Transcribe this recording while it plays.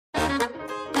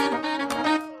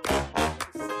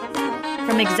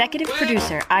From executive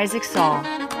producer Isaac Saul,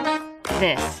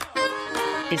 this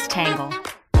is Tangle.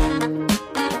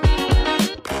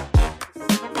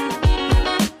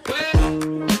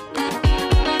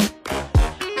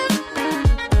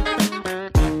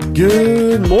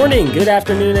 Good morning, good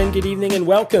afternoon, and good evening, and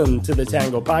welcome to the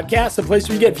Tangle Podcast, a place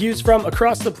where you get views from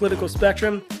across the political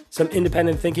spectrum, some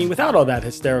independent thinking without all that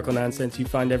hysterical nonsense you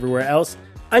find everywhere else.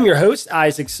 I'm your host,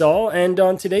 Isaac Saul, and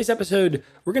on today's episode,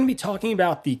 we're going to be talking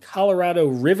about the Colorado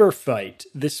River fight.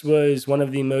 This was one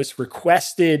of the most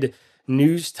requested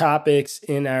news topics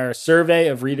in our survey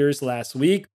of readers last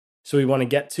week, so we want to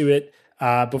get to it.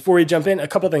 Before we jump in, a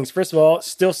couple things. First of all,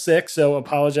 still sick, so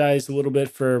apologize a little bit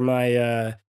for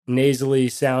my nasally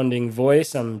sounding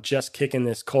voice. I'm just kicking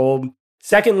this cold.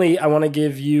 Secondly, I want to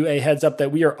give you a heads up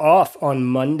that we are off on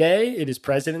Monday. It is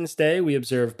President's Day. We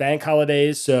observe bank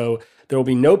holidays, so there will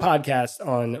be no podcast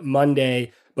on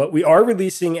Monday, but we are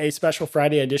releasing a special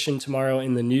Friday edition tomorrow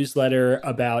in the newsletter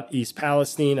about East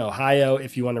Palestine, Ohio.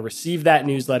 If you want to receive that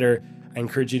newsletter, I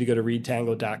encourage you to go to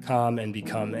readtangle.com and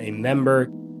become a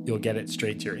member. You'll get it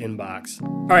straight to your inbox.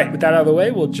 All right, with that out of the way,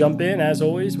 we'll jump in, as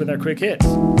always, with our quick hits.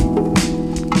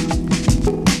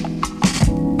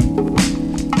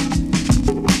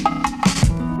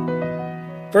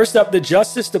 First up, the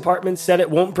Justice Department said it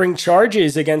won't bring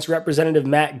charges against Representative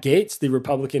Matt Gaetz, the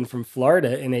Republican from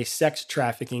Florida, in a sex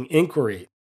trafficking inquiry.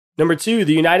 Number two,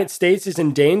 the United States is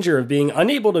in danger of being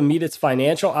unable to meet its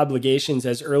financial obligations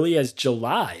as early as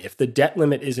July if the debt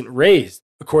limit isn't raised,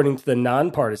 according to the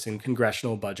nonpartisan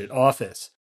Congressional Budget Office.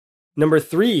 Number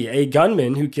three, a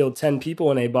gunman who killed 10 people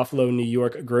in a Buffalo, New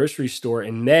York grocery store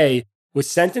in May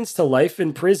was sentenced to life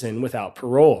in prison without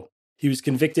parole. He was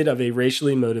convicted of a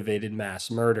racially motivated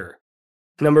mass murder.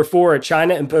 Number four,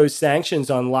 China imposed sanctions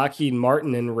on Lockheed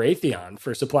Martin and Raytheon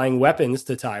for supplying weapons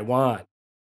to Taiwan.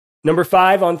 Number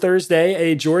five, on Thursday,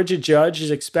 a Georgia judge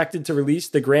is expected to release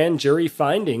the grand jury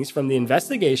findings from the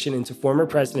investigation into former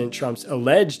President Trump's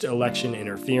alleged election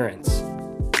interference.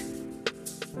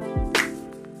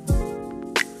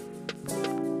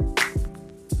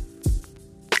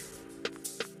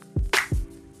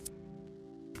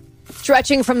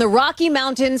 Stretching from the Rocky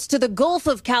Mountains to the Gulf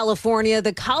of California,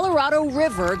 the Colorado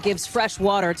River gives fresh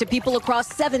water to people across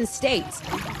 7 states.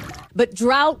 But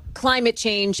drought, climate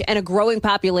change, and a growing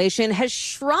population has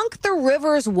shrunk the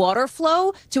river's water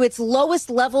flow to its lowest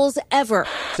levels ever.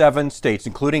 7 states,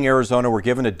 including Arizona, were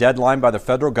given a deadline by the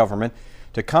federal government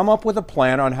to come up with a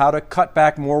plan on how to cut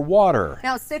back more water.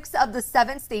 Now, 6 of the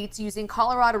 7 states using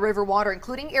Colorado River water,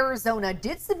 including Arizona,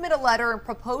 did submit a letter and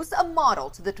propose a model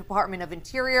to the Department of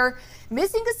Interior.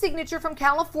 Missing a signature from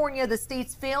California, the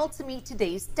states failed to meet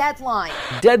today's deadline.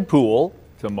 Deadpool,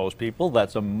 to most people,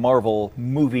 that's a Marvel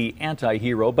movie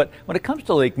anti-hero. But when it comes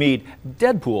to Lake Mead,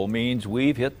 Deadpool means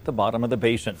we've hit the bottom of the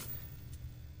basin.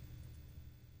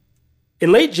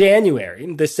 In late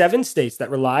January, the 7 states that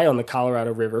rely on the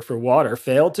Colorado River for water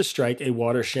failed to strike a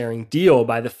water-sharing deal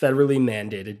by the federally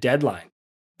mandated deadline.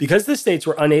 Because the states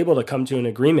were unable to come to an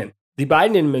agreement, the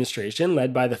Biden administration,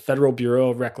 led by the Federal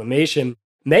Bureau of Reclamation,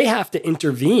 may have to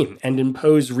intervene and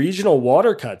impose regional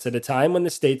water cuts at a time when the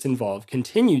states involved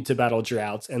continued to battle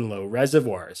droughts and low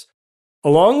reservoirs.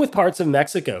 Along with parts of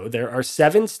Mexico, there are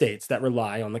 7 states that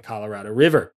rely on the Colorado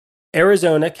River: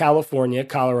 Arizona, California,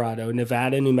 Colorado,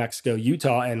 Nevada, New Mexico,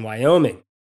 Utah, and Wyoming.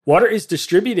 Water is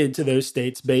distributed to those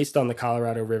states based on the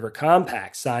Colorado River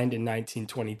Compact, signed in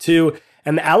 1922,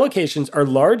 and the allocations are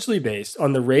largely based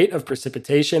on the rate of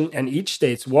precipitation and each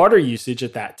state's water usage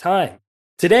at that time.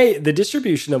 Today, the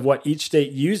distribution of what each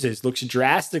state uses looks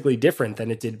drastically different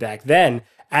than it did back then,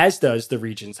 as does the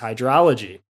region's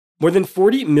hydrology. More than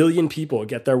 40 million people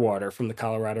get their water from the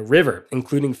Colorado River,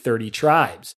 including 30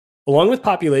 tribes. Along with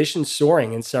population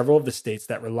soaring in several of the states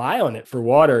that rely on it for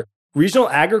water, regional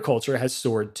agriculture has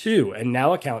soared too and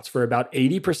now accounts for about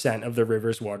 80% of the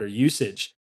river's water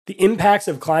usage. The impacts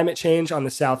of climate change on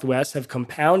the Southwest have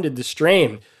compounded the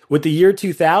strain, with the year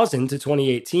 2000 to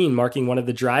 2018 marking one of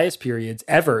the driest periods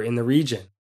ever in the region.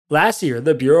 Last year,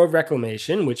 the Bureau of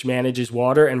Reclamation, which manages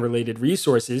water and related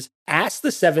resources, asked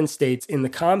the 7 states in the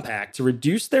compact to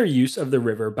reduce their use of the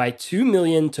river by 2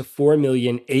 million to 4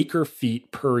 million acre feet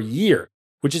per year,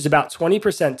 which is about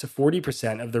 20% to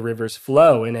 40% of the river's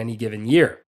flow in any given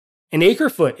year. An acre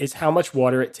foot is how much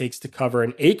water it takes to cover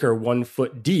an acre 1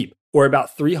 foot deep, or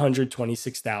about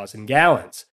 326,000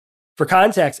 gallons. For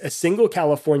context, a single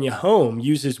California home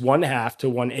uses 1/2 to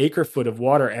 1 acre foot of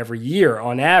water every year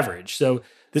on average, so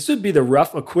this would be the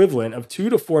rough equivalent of 2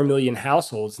 to 4 million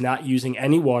households not using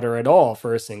any water at all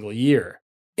for a single year.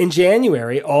 In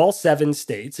January, all 7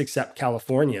 states, except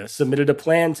California, submitted a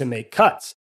plan to make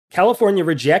cuts. California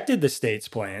rejected the state's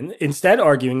plan, instead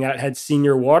arguing that it had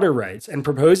senior water rights and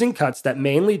proposing cuts that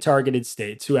mainly targeted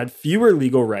states who had fewer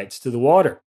legal rights to the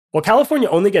water. While California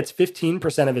only gets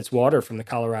 15% of its water from the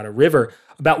Colorado River,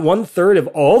 about 1/3 of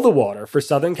all the water for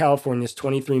Southern California's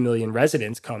 23 million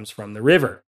residents comes from the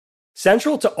river.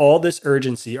 Central to all this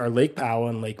urgency are Lake Powell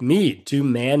and Lake Mead, two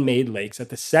man-made lakes at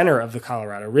the center of the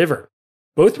Colorado River.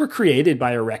 Both were created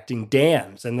by erecting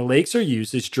dams, and the lakes are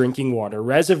used as drinking water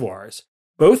reservoirs.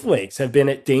 Both lakes have been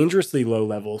at dangerously low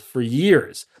levels for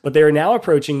years, but they are now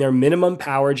approaching their minimum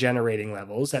power generating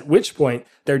levels, at which point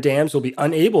their dams will be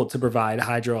unable to provide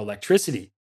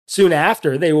hydroelectricity. Soon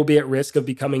after, they will be at risk of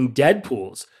becoming dead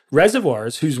pools,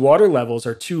 reservoirs whose water levels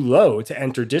are too low to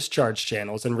enter discharge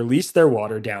channels and release their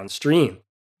water downstream.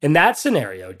 In that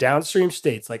scenario, downstream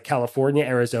states like California,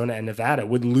 Arizona, and Nevada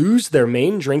would lose their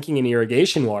main drinking and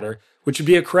irrigation water, which would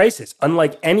be a crisis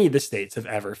unlike any the states have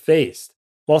ever faced.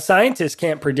 While scientists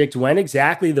can't predict when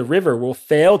exactly the river will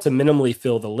fail to minimally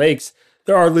fill the lakes,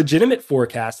 there are legitimate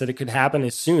forecasts that it could happen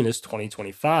as soon as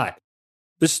 2025.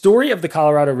 The story of the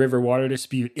Colorado River water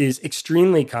dispute is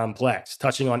extremely complex,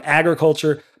 touching on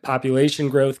agriculture, population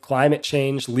growth, climate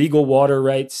change, legal water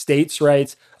rights, states'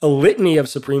 rights, a litany of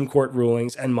Supreme Court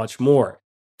rulings, and much more.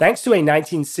 Thanks to a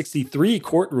 1963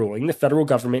 court ruling, the federal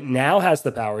government now has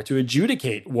the power to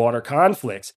adjudicate water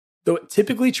conflicts, though it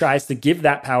typically tries to give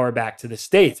that power back to the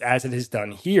states, as it has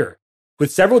done here. With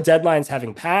several deadlines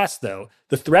having passed, though,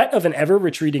 the threat of an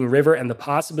ever-retreating river and the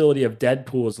possibility of dead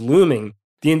pools looming,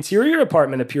 the Interior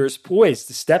Department appears poised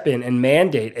to step in and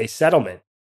mandate a settlement.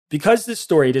 Because this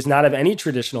story does not have any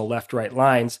traditional left-right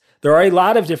lines, there are a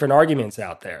lot of different arguments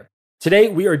out there. Today,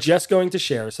 we are just going to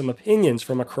share some opinions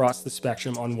from across the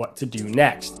spectrum on what to do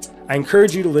next. I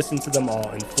encourage you to listen to them all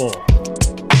in full.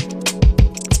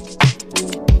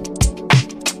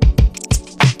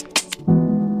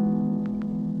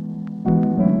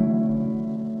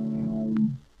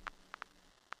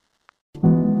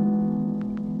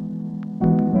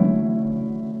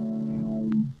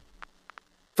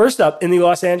 First up, in the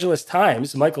Los Angeles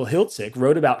Times, Michael Hiltzik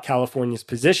wrote about California's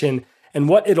position and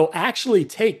what it'll actually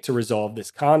take to resolve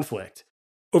this conflict.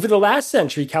 Over the last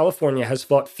century, California has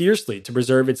fought fiercely to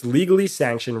preserve its legally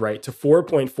sanctioned right to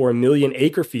 4.4 million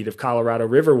acre-feet of Colorado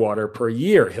River water per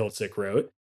year, Hiltzik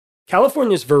wrote.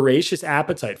 California's voracious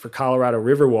appetite for Colorado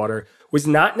River water was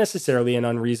not necessarily an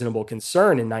unreasonable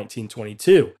concern in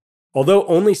 1922. Although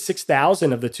only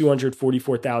 6,000 of the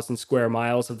 244,000 square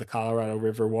miles of the Colorado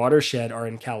River watershed are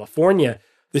in California,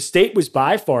 the state was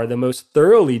by far the most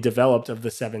thoroughly developed of the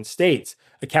 7 states,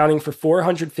 accounting for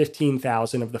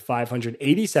 415,000 of the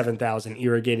 587,000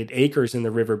 irrigated acres in the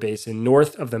river basin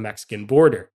north of the Mexican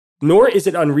border. Nor is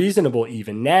it unreasonable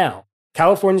even now.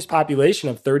 California's population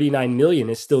of 39 million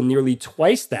is still nearly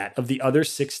twice that of the other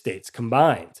 6 states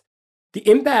combined. The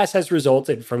impasse has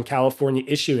resulted from California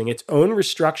issuing its own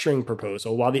restructuring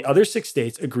proposal while the other 6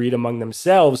 states agreed among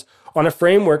themselves on a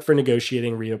framework for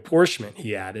negotiating reapportionment,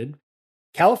 he added.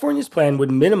 California's plan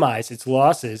would minimize its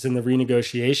losses in the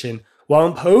renegotiation while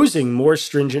imposing more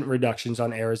stringent reductions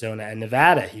on Arizona and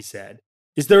Nevada, he said.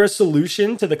 Is there a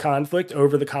solution to the conflict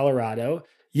over the Colorado?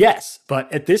 Yes, but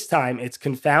at this time it's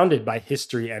confounded by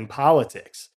history and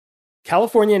politics.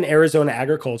 California and Arizona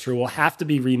agriculture will have to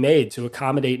be remade to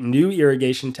accommodate new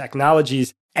irrigation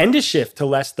technologies and a shift to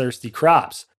less thirsty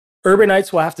crops.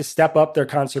 Urbanites will have to step up their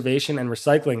conservation and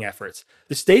recycling efforts.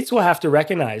 The states will have to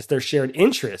recognize their shared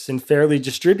interests in fairly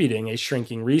distributing a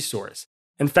shrinking resource.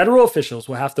 And federal officials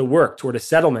will have to work toward a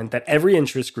settlement that every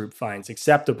interest group finds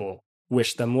acceptable.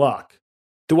 Wish them luck.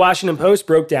 The Washington Post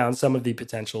broke down some of the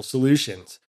potential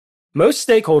solutions. Most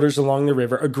stakeholders along the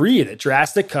river agree that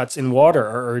drastic cuts in water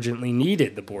are urgently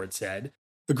needed, the board said.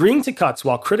 Agreeing to cuts,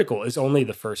 while critical, is only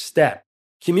the first step.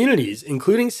 Communities,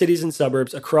 including cities and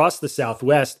suburbs across the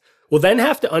Southwest, will then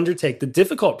have to undertake the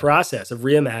difficult process of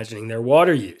reimagining their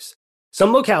water use.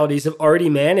 Some localities have already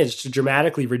managed to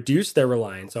dramatically reduce their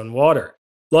reliance on water.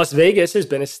 Las Vegas has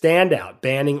been a standout,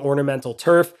 banning ornamental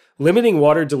turf, limiting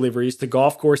water deliveries to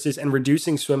golf courses, and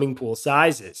reducing swimming pool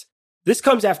sizes. This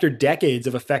comes after decades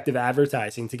of effective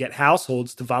advertising to get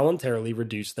households to voluntarily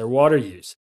reduce their water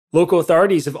use. Local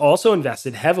authorities have also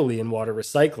invested heavily in water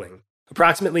recycling.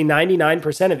 Approximately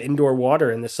 99% of indoor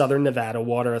water in the Southern Nevada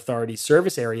Water Authority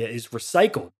service area is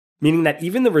recycled, meaning that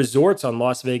even the resorts on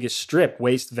Las Vegas Strip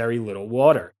waste very little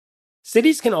water.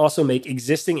 Cities can also make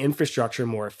existing infrastructure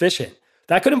more efficient.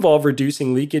 That could involve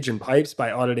reducing leakage in pipes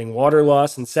by auditing water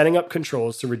loss and setting up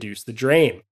controls to reduce the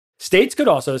drain. States could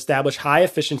also establish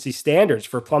high-efficiency standards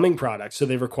for plumbing products so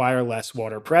they require less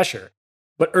water pressure.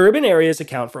 But urban areas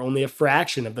account for only a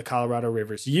fraction of the Colorado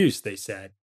River's use, they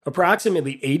said.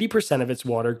 Approximately 80% of its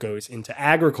water goes into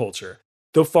agriculture.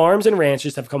 Though farms and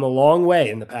ranches have come a long way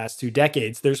in the past 2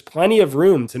 decades, there's plenty of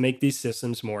room to make these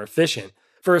systems more efficient.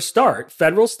 For a start,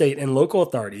 federal, state, and local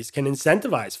authorities can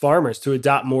incentivize farmers to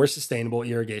adopt more sustainable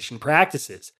irrigation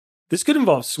practices. This could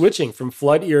involve switching from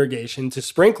flood irrigation to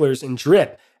sprinklers and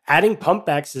drip, adding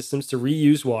pump-back systems to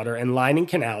reuse water, and lining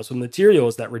canals with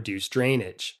materials that reduce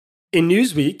drainage. In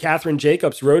Newsweek, Catherine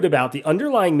Jacobs wrote about the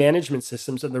underlying management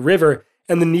systems of the river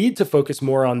and the need to focus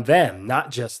more on them,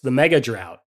 not just the mega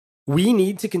drought. We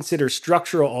need to consider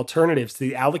structural alternatives to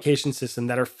the allocation system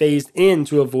that are phased in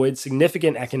to avoid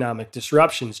significant economic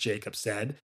disruptions, Jacobs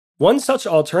said. One such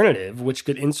alternative, which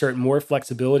could insert more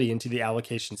flexibility into the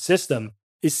allocation system,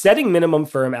 is setting minimum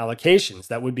firm allocations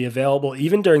that would be available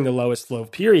even during the lowest flow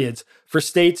periods for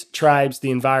states, tribes,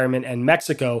 the environment, and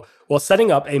Mexico, while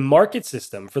setting up a market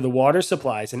system for the water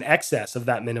supplies in excess of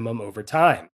that minimum over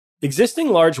time. Existing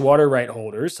large water right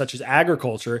holders, such as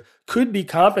agriculture, could be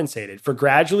compensated for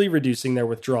gradually reducing their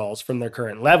withdrawals from their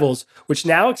current levels, which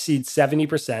now exceed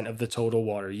 70% of the total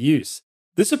water use.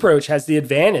 This approach has the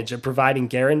advantage of providing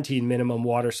guaranteed minimum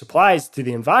water supplies to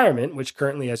the environment, which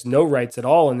currently has no rights at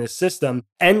all in this system,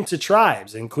 and to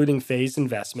tribes, including phased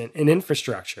investment in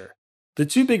infrastructure. The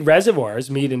 2 big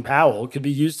reservoirs, Meade and Powell, could be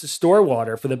used to store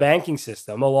water for the banking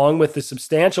system, along with the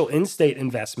substantial in-state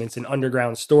investments in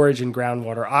underground storage and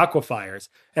groundwater aquifers,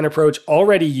 an approach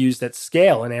already used at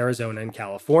scale in Arizona and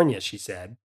California, she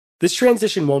said. This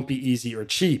transition won't be easy or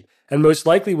cheap, and most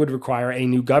likely would require a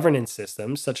new governance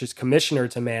system, such as commissioner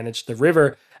to manage the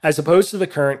river, as opposed to the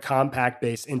current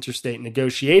compact-based interstate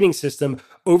negotiating system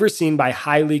overseen by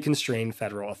highly constrained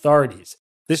federal authorities.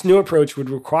 This new approach would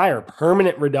require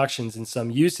permanent reductions in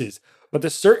some uses, but the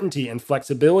certainty and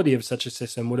flexibility of such a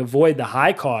system would avoid the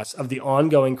high costs of the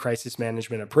ongoing crisis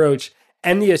management approach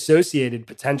and the associated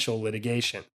potential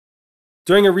litigation.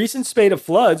 During a recent spate of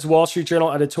floods, Wall Street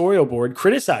Journal editorial board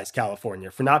criticized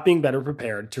California for not being better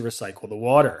prepared to recycle the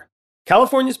water.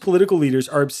 California's political leaders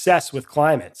are obsessed with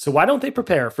climate, so why don't they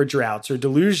prepare for droughts or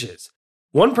deluges?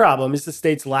 One problem is the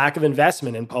state's lack of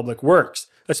investment in public works,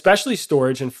 especially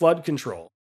storage and flood control.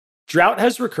 Drought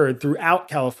has recurred throughout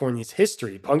California's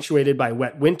history, punctuated by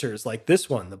wet winters like this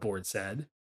one, the board said.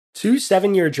 2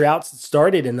 7-year droughts that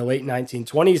started in the late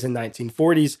 1920s and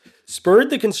 1940s spurred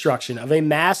the construction of a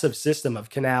massive system of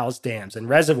canals, dams, and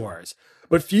reservoirs.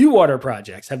 But few water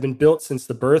projects have been built since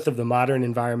the birth of the modern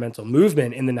environmental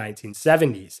movement in the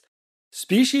 1970s.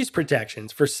 Species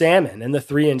protections for salmon and the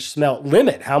 3-inch smelt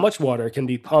limit how much water can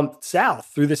be pumped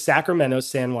south through the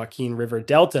Sacramento-San Joaquin River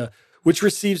Delta, which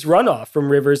receives runoff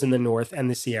from rivers in the north and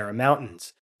the Sierra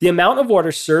Mountains. The amount of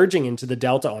water surging into the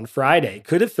delta on Friday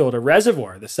could have filled a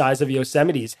reservoir the size of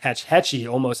Yosemite's Hetch Hetchy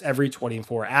almost every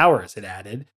 24 hours, it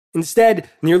added. Instead,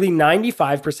 nearly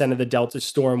 95% of the delta's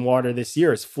storm water this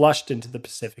year is flushed into the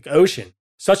Pacific Ocean.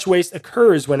 Such waste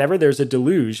occurs whenever there's a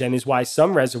deluge and is why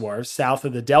some reservoirs south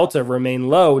of the delta remain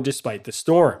low despite the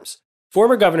storms.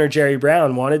 Former Governor Jerry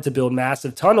Brown wanted to build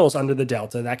massive tunnels under the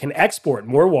delta that can export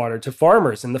more water to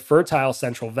farmers in the fertile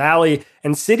Central Valley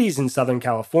and cities in Southern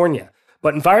California.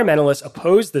 But environmentalists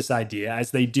oppose this idea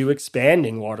as they do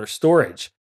expanding water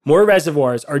storage. More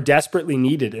reservoirs are desperately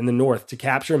needed in the north to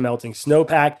capture melting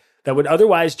snowpack that would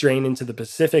otherwise drain into the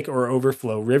Pacific or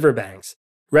overflow riverbanks.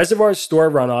 Reservoirs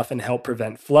store runoff and help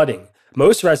prevent flooding.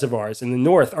 Most reservoirs in the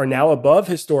north are now above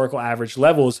historical average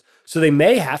levels, so they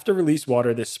may have to release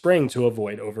water this spring to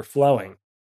avoid overflowing.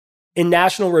 In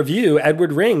National Review,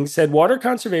 Edward Ring said water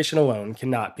conservation alone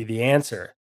cannot be the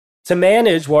answer. To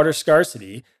manage water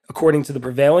scarcity, according to the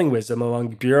prevailing wisdom among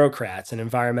bureaucrats and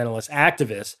environmentalist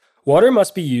activists, water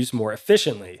must be used more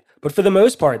efficiently. But for the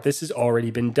most part, this has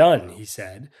already been done, he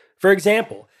said. For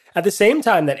example, at the same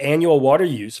time that annual water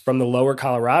use from the lower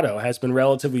Colorado has been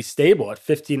relatively stable at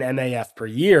 15 MAF per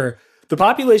year, the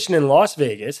population in Las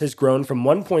Vegas has grown from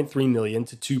 1.3 million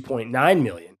to 2.9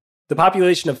 million. The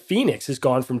population of Phoenix has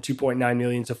gone from 2.9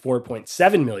 million to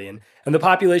 4.7 million, and the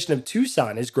population of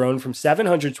Tucson has grown from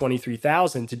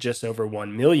 723,000 to just over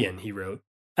 1 million, he wrote.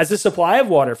 As the supply of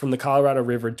water from the Colorado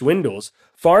River dwindles,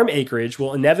 farm acreage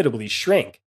will inevitably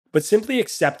shrink. But simply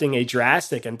accepting a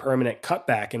drastic and permanent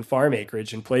cutback in farm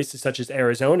acreage in places such as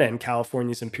Arizona and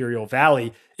California's Imperial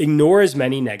Valley ignores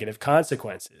many negative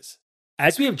consequences.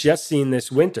 As we have just seen this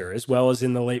winter, as well as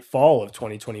in the late fall of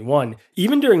 2021,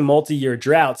 even during multi-year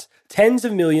droughts, tens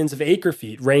of millions of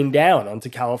acre-feet rain down onto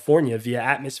California via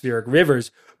atmospheric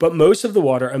rivers, but most of the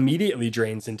water immediately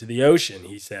drains into the ocean,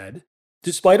 he said.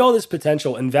 Despite all this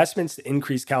potential, investments to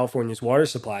increase California's water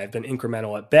supply have been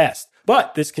incremental at best.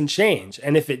 But this can change,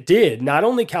 and if it did, not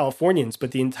only Californians but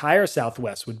the entire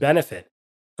Southwest would benefit.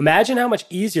 Imagine how much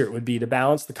easier it would be to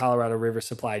balance the Colorado River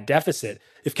supply deficit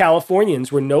if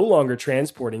Californians were no longer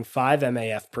transporting 5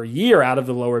 MAF per year out of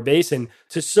the lower basin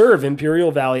to serve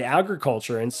Imperial Valley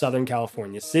agriculture in Southern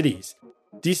California cities.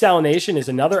 Desalination is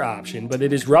another option, but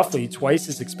it is roughly twice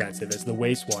as expensive as the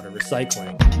wastewater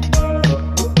recycling.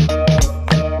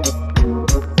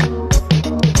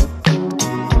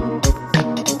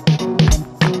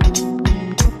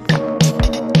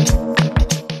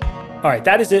 All right,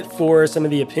 that is it for some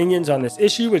of the opinions on this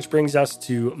issue, which brings us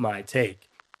to my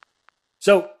take.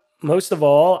 So, most of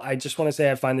all, I just want to say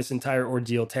I find this entire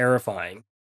ordeal terrifying.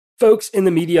 Folks in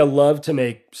the media love to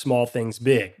make small things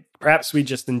big. Perhaps we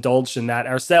just indulged in that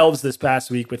ourselves this past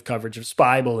week with coverage of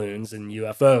spy balloons and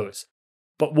UFOs.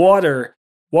 But water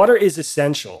is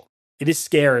essential. It is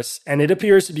scarce, and it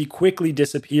appears to be quickly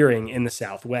disappearing in the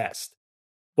Southwest.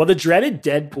 While the dreaded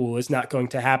Deadpool is not going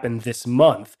to happen this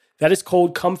month, that is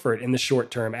cold comfort in the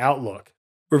short-term outlook.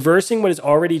 Reversing what has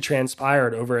already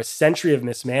transpired over a century of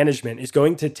mismanagement is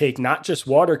going to take not just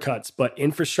water cuts, but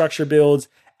infrastructure builds,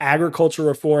 agriculture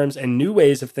reforms, and new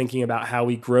ways of thinking about how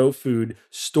we grow food,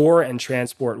 store and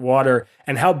transport water,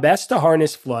 and how best to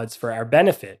harness floods for our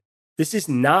benefit. This is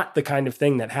not the kind of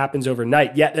thing that happens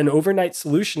overnight, yet an overnight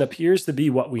solution appears to be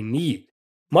what we need.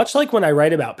 Much like when I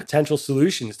write about potential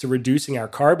solutions to reducing our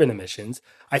carbon emissions,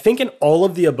 I think an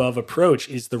all-of-the-above approach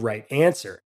is the right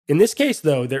answer. In this case,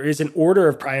 though, there is an order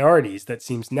of priorities that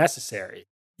seems necessary.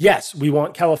 Yes, we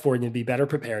want California to be better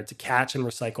prepared to catch and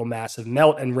recycle massive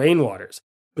melt and rainwaters,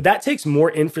 but that takes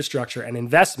more infrastructure and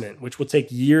investment, which will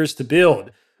take years to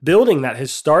building that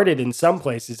has started in some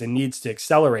places and needs to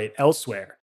accelerate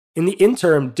elsewhere. In the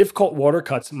interim, difficult water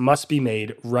cuts must be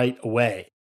made right away.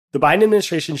 The Biden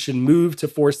administration should move to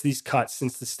force these cuts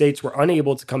since the states were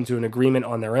unable to come to an agreement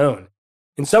on their own.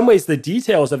 In some ways, the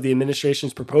details of the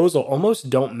administration's proposal almost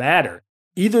don't matter.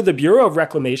 Either the Bureau of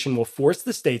Reclamation will force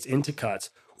the states into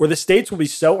cuts, or the states will be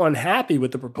so unhappy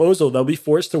with the proposal they'll be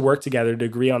forced to work together to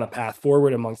agree on a path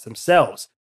forward amongst themselves.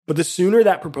 But the sooner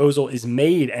that proposal is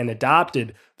made and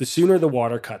adopted, the sooner the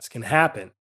water cuts can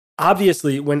happen.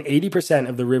 Obviously, when 80%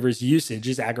 of the river's usage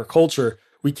is agriculture,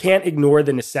 we can't ignore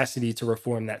the necessity to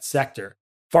reform that sector.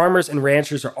 Farmers and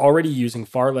ranchers are already using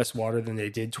far less water than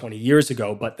they did 20 years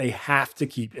ago, but they have to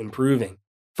keep improving.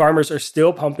 Farmers are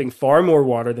still pumping far more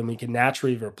water than we can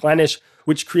naturally replenish,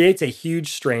 which creates a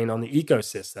huge strain on the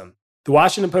ecosystem. The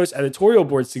Washington Post editorial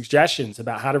board's suggestions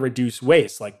about how to reduce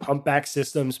waste, like pump-back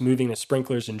systems, moving to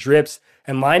sprinklers and drips,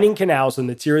 and lining canals with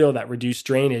material that reduce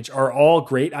drainage, are all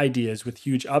great ideas with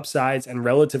huge upsides and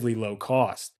relatively low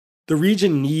cost. The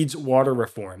region needs water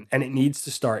reform, and it needs to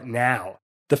start now.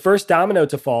 The first domino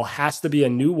to fall has to be a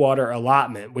new water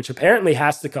allotment, which apparently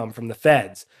has to come from the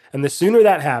feds. And the sooner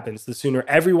that happens, the sooner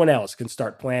everyone else can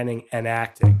start planning and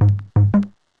acting.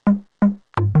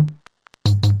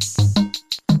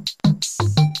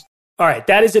 All right,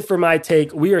 that is it for my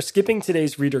take. We are skipping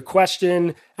today's reader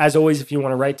question. As always, if you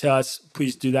want to write to us,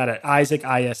 please do that at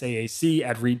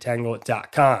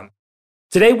isaac@readtangle.com.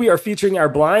 Today, we are featuring our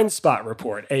Blind Spot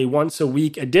Report, a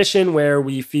once-a-week edition where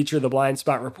we feature the Blind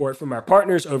Spot Report from our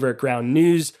partners over at Ground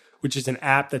News, which is an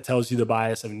app that tells you the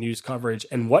bias of news coverage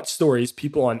and what stories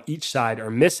people on each side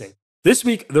are missing. This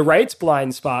week, the right's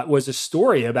blind spot was a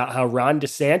story about how Ron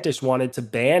DeSantis wanted to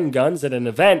ban guns at an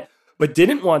event, but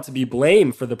didn't want to be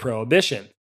blamed for the prohibition.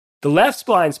 The left's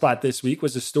blind spot this week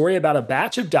was a story about a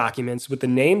batch of documents with the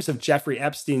names of Jeffrey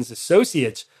Epstein's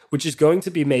associates, which is going to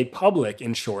be made public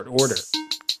in short order.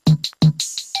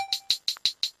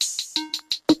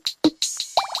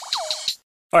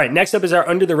 All right, next up is our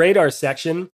Under the Radar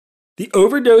section. The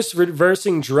overdose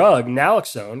reversing drug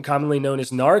naloxone, commonly known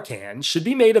as Narcan, should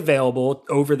be made available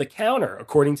over the counter,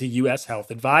 according to U.S.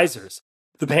 health advisors.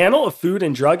 The panel of Food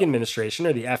and Drug Administration,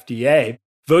 or the FDA,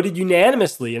 voted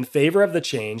unanimously in favor of the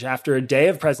change after a day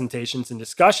of presentations and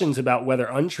discussions about whether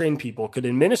untrained people could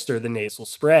administer the nasal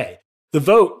spray. The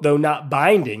vote, though not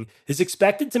binding, is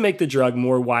expected to make the drug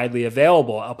more widely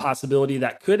available, a possibility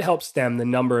that could help stem the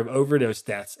number of overdose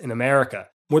deaths in America.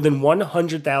 More than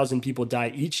 100,000 people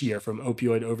die each year from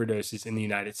opioid overdoses in the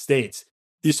United States.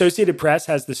 The Associated Press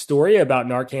has the story about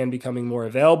Narcan becoming more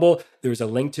available. There is a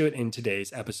link to it in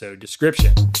today's episode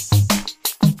description.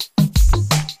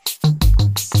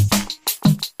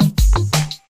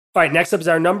 All right, next up is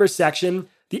our numbers section.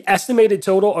 The estimated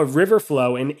total of river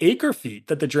flow in acre feet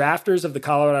that the drafters of the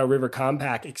Colorado River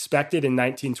Compact expected in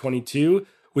 1922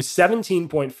 was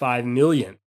 17.5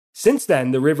 million. Since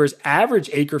then, the river's average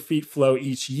acre feet flow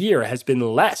each year has been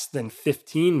less than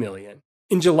 15 million.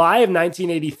 In July of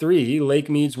 1983, Lake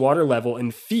Mead's water level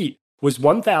in feet was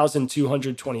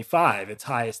 1,225, its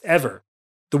highest ever.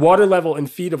 The water level in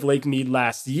feet of Lake Mead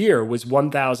last year was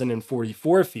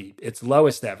 1,044 feet, its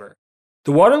lowest ever.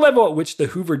 The water level at which the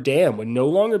Hoover Dam would no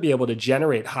longer be able to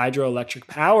generate hydroelectric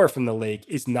power from the lake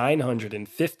is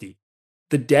 950.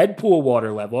 The dead pool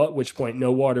water level, at which point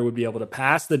no water would be able to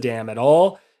pass the dam at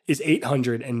all, is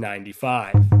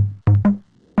 895.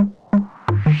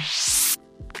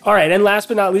 All right, and last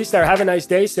but not least, our Have a Nice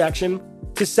Day section.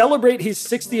 To celebrate his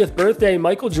 60th birthday,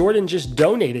 Michael Jordan just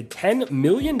donated $10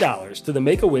 million to the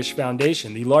Make-A-Wish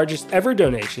Foundation, the largest ever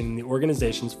donation in the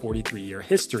organization's 43-year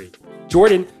history.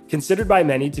 Jordan, considered by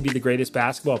many to be the greatest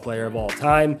basketball player of all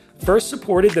time, first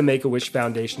supported the Make-A-Wish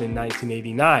Foundation in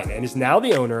 1989 and is now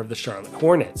the owner of the Charlotte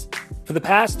Hornets. For the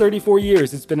past 34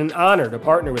 years, it's been an honor to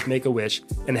partner with Make-A-Wish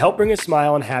and help bring a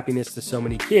smile and happiness to so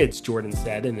many kids, Jordan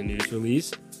said in the news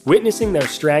release. Witnessing their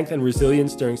strength and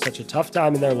resilience during such a tough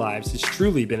time in their lives has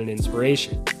truly been an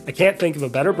inspiration. I can't think of a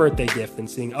better birthday gift than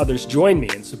seeing others join me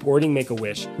in supporting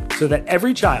Make-A-Wish so that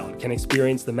every child can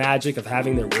experience the magic of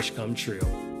having their wish come true.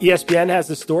 ESPN has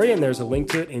the story, and there's a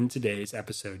link to it in today's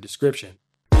episode description.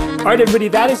 All right, everybody,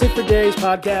 that is it for today's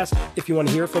podcast. If you want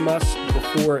to hear from us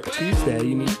before Tuesday,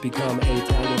 you need to become a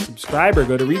Tangle subscriber.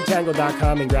 Go to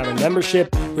readtangle.com and grab a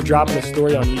membership. We're dropping a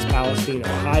story on East Palestine,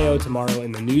 Ohio tomorrow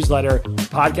in the newsletter. The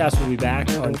podcast will be back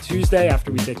on Tuesday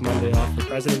after we take Monday off for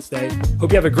President's Day.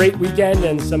 Hope you have a great weekend,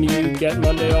 and some of you get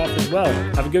Monday off as well.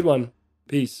 Have a good one.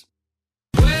 Peace.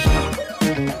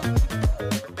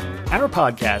 Our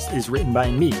podcast is written by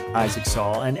me, Isaac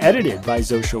Saul, and edited by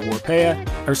Zosha Warpeha.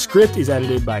 Our script is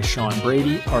edited by Sean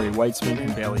Brady, Ari Weitzman,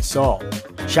 and Bailey Saul.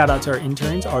 Shout out to our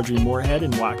interns, Audrey Moorhead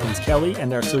and Watkins Kelly,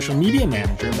 and our social media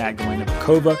manager, Magdalena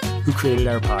Bukova, who created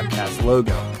our podcast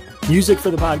logo. Music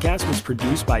for the podcast was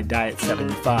produced by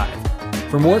Diet75.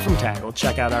 For more from Tangle,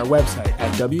 check out our website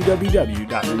at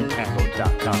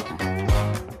www.readtangle.com.